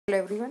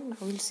Hello everyone, now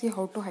we'll see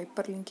how to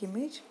hyperlink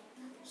image.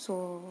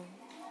 So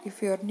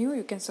if you are new,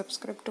 you can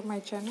subscribe to my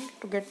channel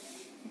to get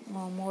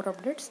more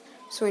updates.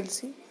 So we'll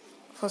see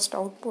first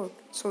output.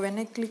 So when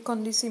I click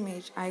on this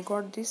image, I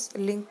got this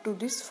link to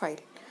this file.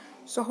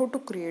 So how to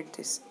create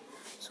this?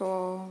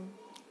 So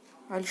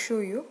I'll show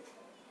you.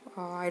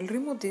 I'll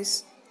remove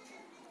this.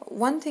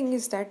 One thing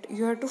is that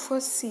you have to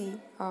first see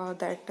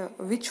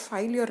which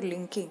file you are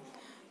linking.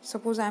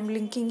 Suppose I am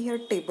linking here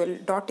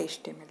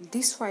table.html.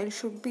 This file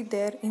should be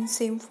there in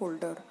same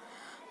folder,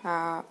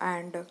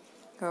 and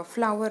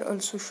flower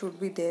also should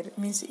be there.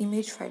 Means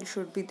image file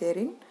should be there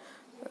in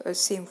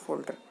same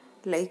folder,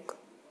 like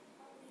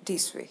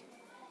this way.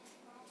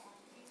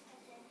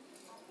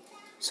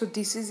 So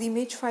this is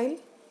image file,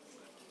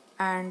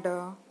 and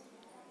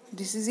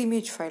this is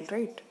image file,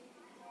 right?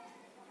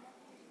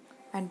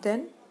 And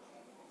then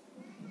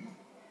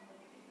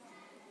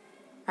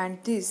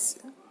this,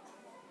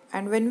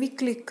 and when we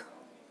click,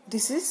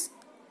 this is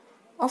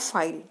a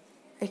file,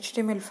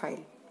 HTML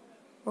file.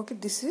 Okay,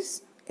 this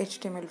is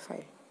HTML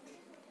file.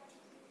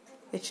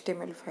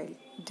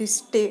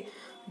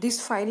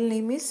 This file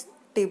name is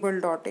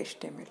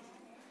table.html.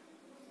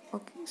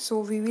 Okay, so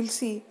we will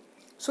see.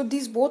 So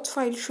these both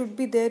files should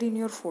be there in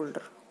your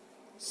folder.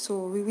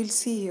 So we will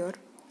see here.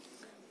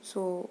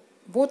 So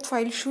both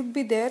files should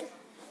be there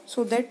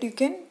so that you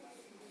can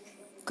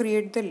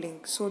create the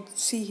link. So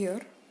see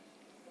here,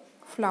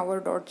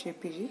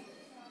 flower.jpg,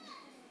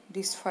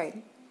 this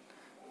file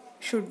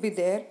should be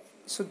there.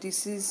 So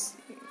this is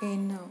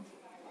in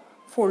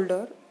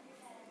folder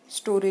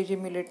storage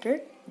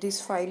emulated.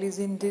 This file is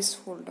in this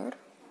folder,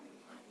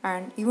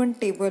 and even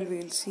table we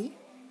will see.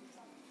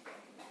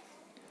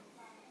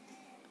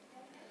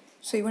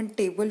 So even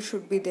table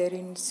should be there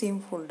in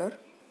same folder.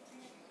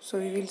 So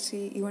we will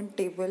see even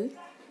table.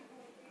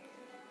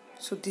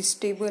 So this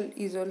table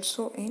is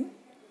also in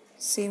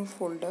same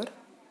folder.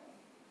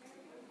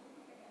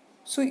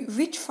 So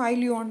which file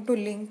you want to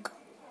link?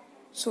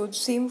 So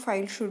same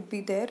file should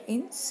be there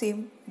in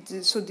same.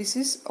 So this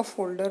is a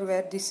folder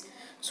where this.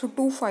 So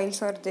two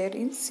files are there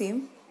in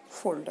same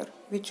folder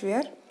which we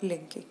are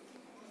linking.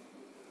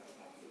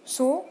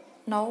 So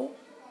now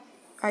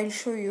I'll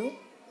show you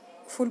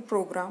full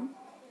program.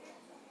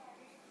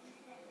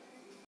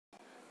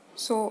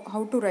 So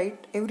how to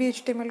write? Every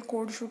HTML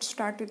code should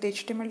start with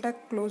HTML tag,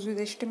 close with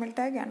HTML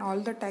tag, and all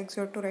the tags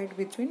you have to write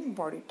between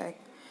body tag.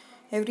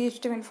 Every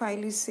HTML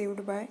file is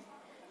saved by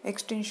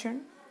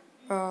extension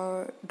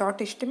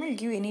 .html.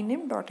 Give any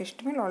name.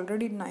 .html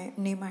already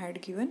name I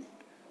had given,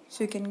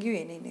 so you can give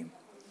any name.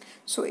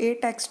 So A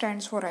tag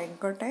stands for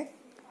anchor tag.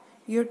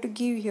 You have to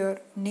give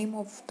here name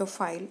of the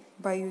file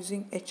by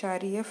using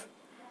href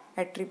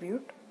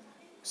attribute.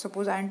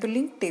 Suppose I want to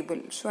link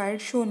table, so I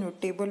had shown you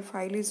table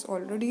file is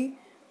already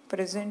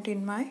present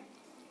in my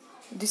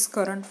this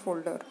current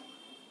folder,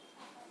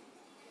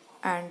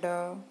 and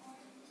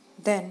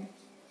then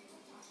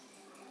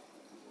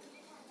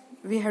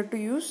we have to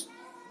use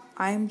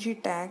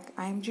img tag.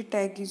 Img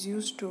tag is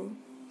used to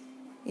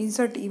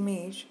insert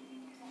image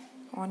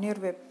on your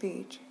web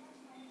page.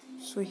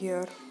 So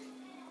here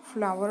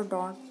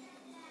flower.jpg.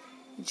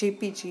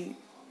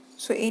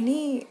 So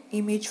any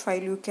image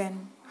file you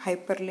can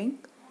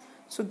hyperlink.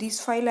 So this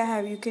file I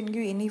have, you can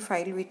give any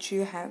file which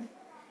you have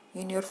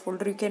in your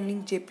folder. You can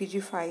link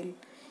jpg file,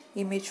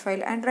 image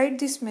file, and write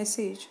this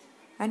message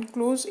and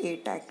close A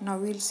tag. Now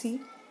we'll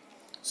see.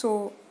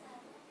 So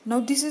now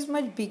this is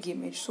my big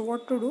image. So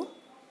what to do?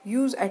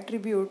 Use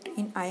attribute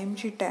in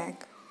img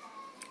tag,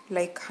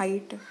 like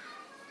height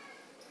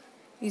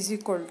is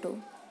equal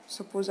to,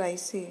 suppose I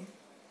say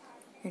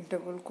in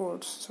double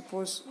quotes,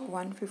 suppose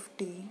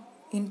 150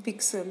 in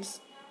pixels,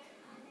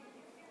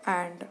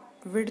 and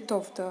width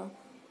of the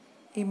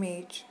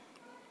image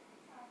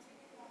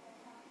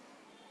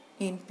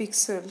in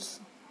pixels,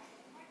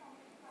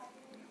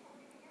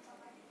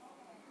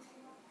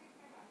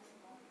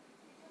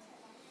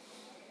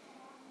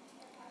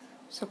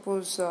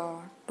 suppose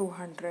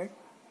 200.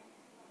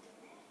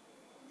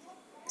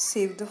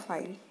 Save the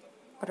file,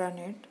 run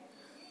it.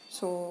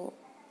 So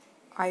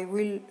I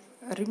will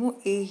remove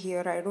A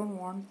here. I don't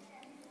want.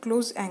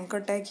 Close anchor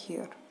tag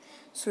here.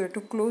 So you have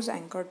to close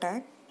anchor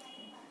tag.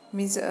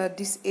 Means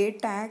this A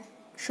tag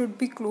should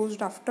be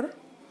closed after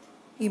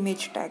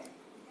image tag,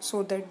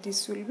 so that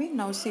this will be.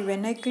 Now see,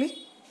 when I click,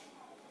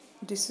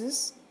 this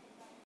is.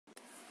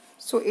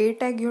 So A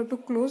tag you have to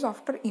close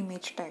after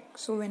image tag.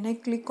 So when I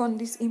click on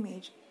this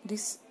image,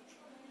 this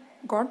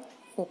got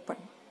open.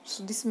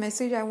 So this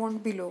message I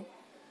want below.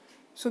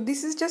 So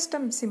this is just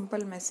a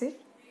simple message.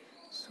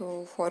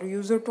 So for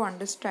user to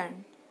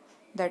understand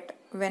that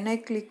when I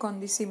click on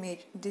this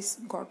image, this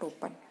got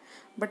open.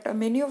 But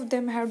many of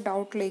them have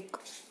doubt, like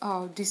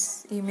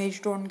this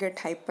image don't get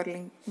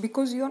hyperlink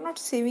because you are not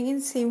saving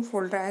in same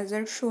folder as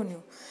I've shown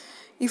you.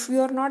 If you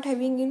are not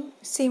having in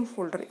same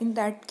folder, in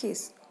that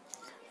case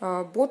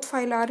both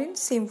file are in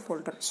same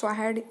folder. So I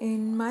had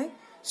in my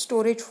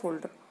storage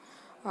folder.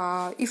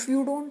 If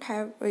you don't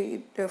have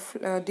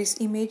this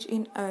image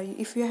in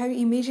if you have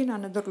image in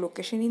another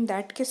location, in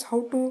that case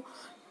how to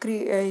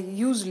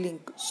use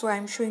link. So I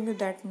am showing you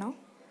that now.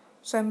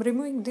 So I am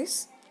removing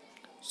this.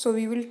 So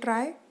we will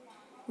try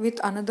with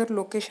another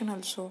location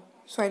also.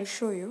 So I'll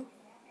show you.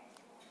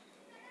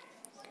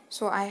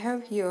 So I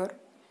have here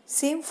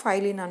same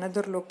file in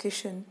another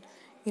location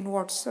in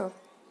WhatsApp.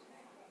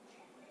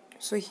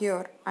 So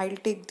here I'll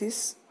take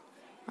this.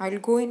 I'll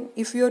go in.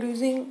 If you are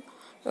using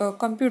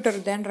computer,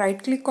 then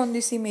right click on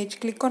this image,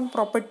 click on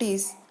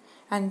properties,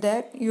 and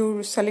there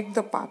you select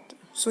the path.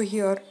 So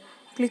here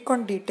click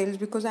on details,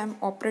 because I'm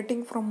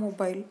operating from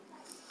mobile.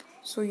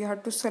 So you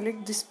have to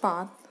select this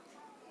path,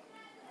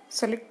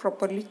 select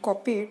properly,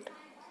 copy it,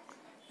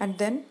 and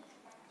then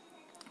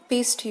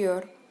paste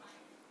here.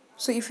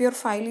 So if your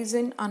file is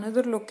in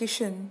another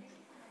location,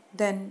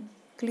 then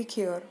click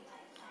here,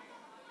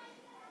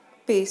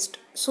 paste.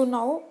 So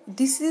now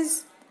this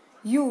is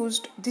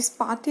used, this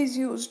path is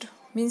used,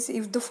 means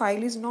if the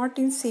file is not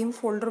in same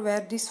folder where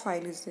this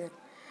file is there.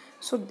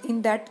 So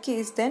in that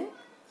case, then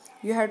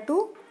you have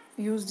to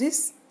use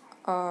this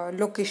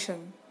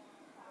location.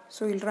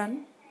 So we'll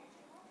run.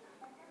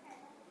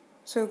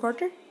 So you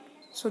got it.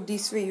 So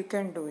this way you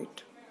can do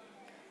it.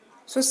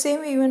 So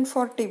same even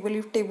for table,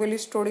 if table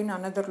is stored in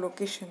another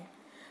location.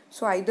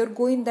 So either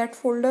go in that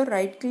folder,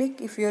 right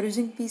click if you are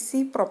using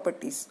PC,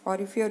 properties, or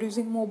if you are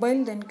using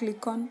mobile, then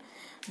click on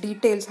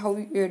details. How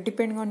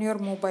depending on your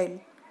mobile,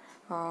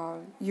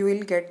 you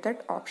will get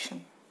that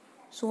option.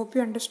 So hope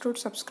you understood.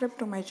 Subscribe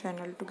to my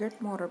channel to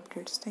get more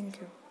updates. Thank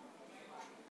you.